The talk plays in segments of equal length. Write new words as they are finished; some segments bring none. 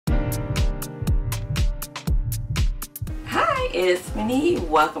Hi, it's Minnie.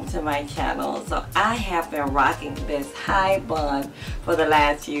 Welcome to my channel. So I have been rocking this high bun for the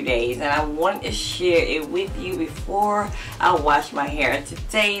last few days, and I wanted to share it with you before I wash my hair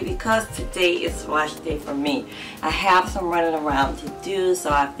today, because today is wash day for me. I have some running around to do, so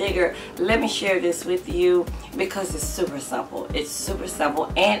I figured let me share this with you because it's super simple. It's super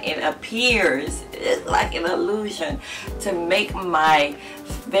simple, and it appears, it's like an illusion, to make my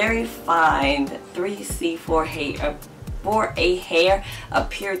very fine 3C4 hair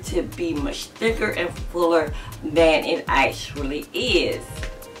appear to be much thicker and fuller than it actually is.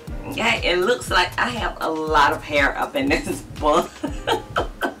 Okay, it looks like I have a lot of hair up in this bun.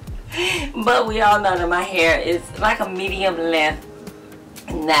 But we all know that my hair is like a medium length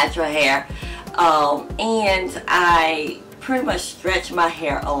natural hair, and I pretty much stretch my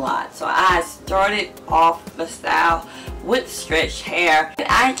hair a lot. So I started off the style with stretched hair, and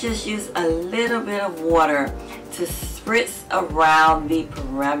I just use a little bit of water to spritz around the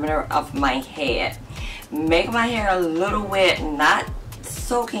perimeter of my head. Make my hair a little wet, not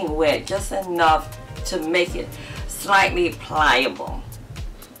soaking wet, just enough to make it slightly pliable.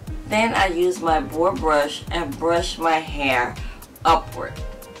 Then I use my boar brush and brush my hair upward.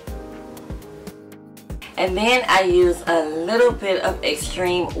 And then I use a little bit of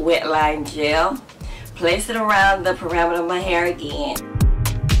Extreme Wet Line Gel. Place it around the perimeter of my hair again.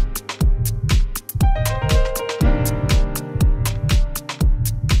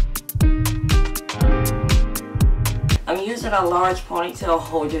 I'm using a large ponytail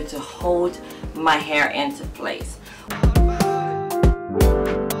holder to hold my hair into place.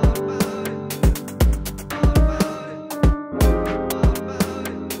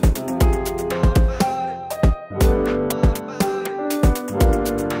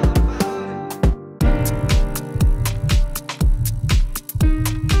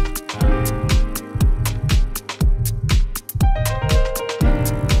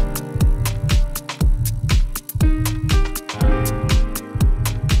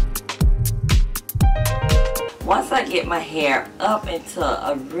 Once I get my hair up into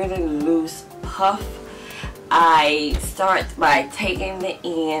a really loose puff, I start by taking the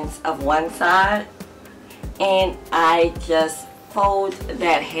ends of one side and I just fold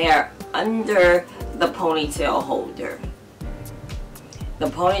that hair under the ponytail holder. The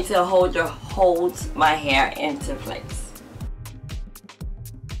ponytail holder holds my hair into place.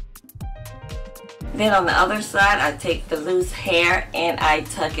 Then on the other side, I take the loose hair and I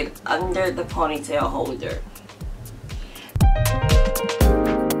tuck it under the ponytail holder.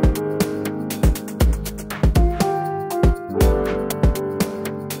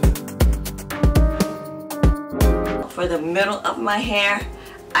 For the middle of my hair,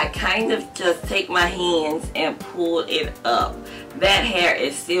 I kind of just take my hands and pull it up. That hair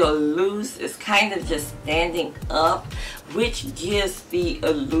is still loose. It's kind of just standing up, which gives the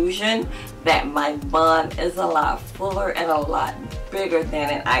illusion that my bun is a lot fuller and a lot bigger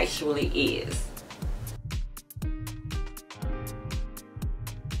than it actually is.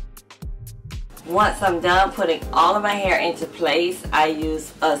 Once I'm done putting all of my hair into place, I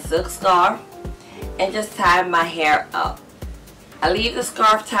use a silk scarf and just tie my hair up. I leave the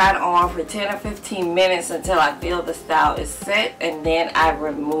scarf tied on for 10 or 15 minutes until I feel the style is set, and then I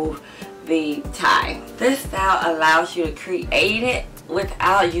remove the tie. This style allows you to create it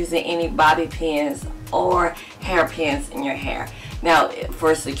without using any bobby pins or hairpins in your hair. Now,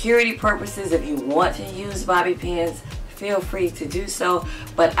 for security purposes, if you want to use bobby pins, feel free to do so,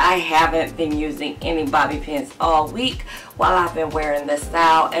 but I haven't been using any bobby pins all week while I've been wearing this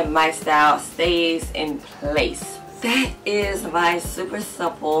style, and my style stays in place. That is my super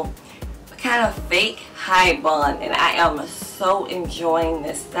simple kind of fake high bun, and I am so enjoying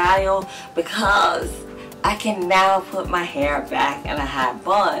this style because I can now put my hair back in a high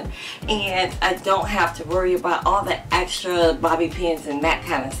bun, and I don't have to worry about all the extra bobby pins and that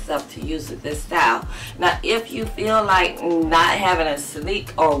kind of stuff to use with this style. Now, if you feel like not having a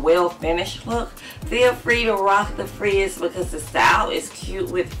sleek or well finished look, feel free to rock the frizz, because the style is cute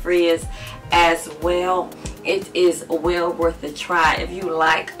with frizz as well. It is well worth a try. If you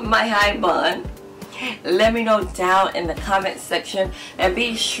like my high bun, let me know down in the comment section, and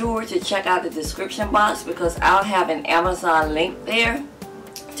be sure to check out the description box, because I'll have an Amazon link there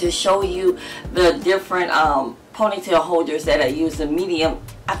to show you the different ponytail holders that I use. The medium,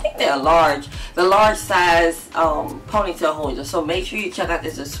 I think they're large, the large size ponytail holder. So make sure you check out the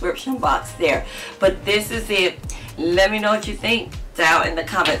description box there. But this is it. Let me know what you think down in the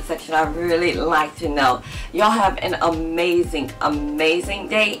comment section. I really like to know. Y'all have an amazing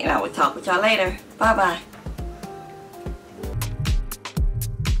day, and I will talk with y'all later. Bye bye.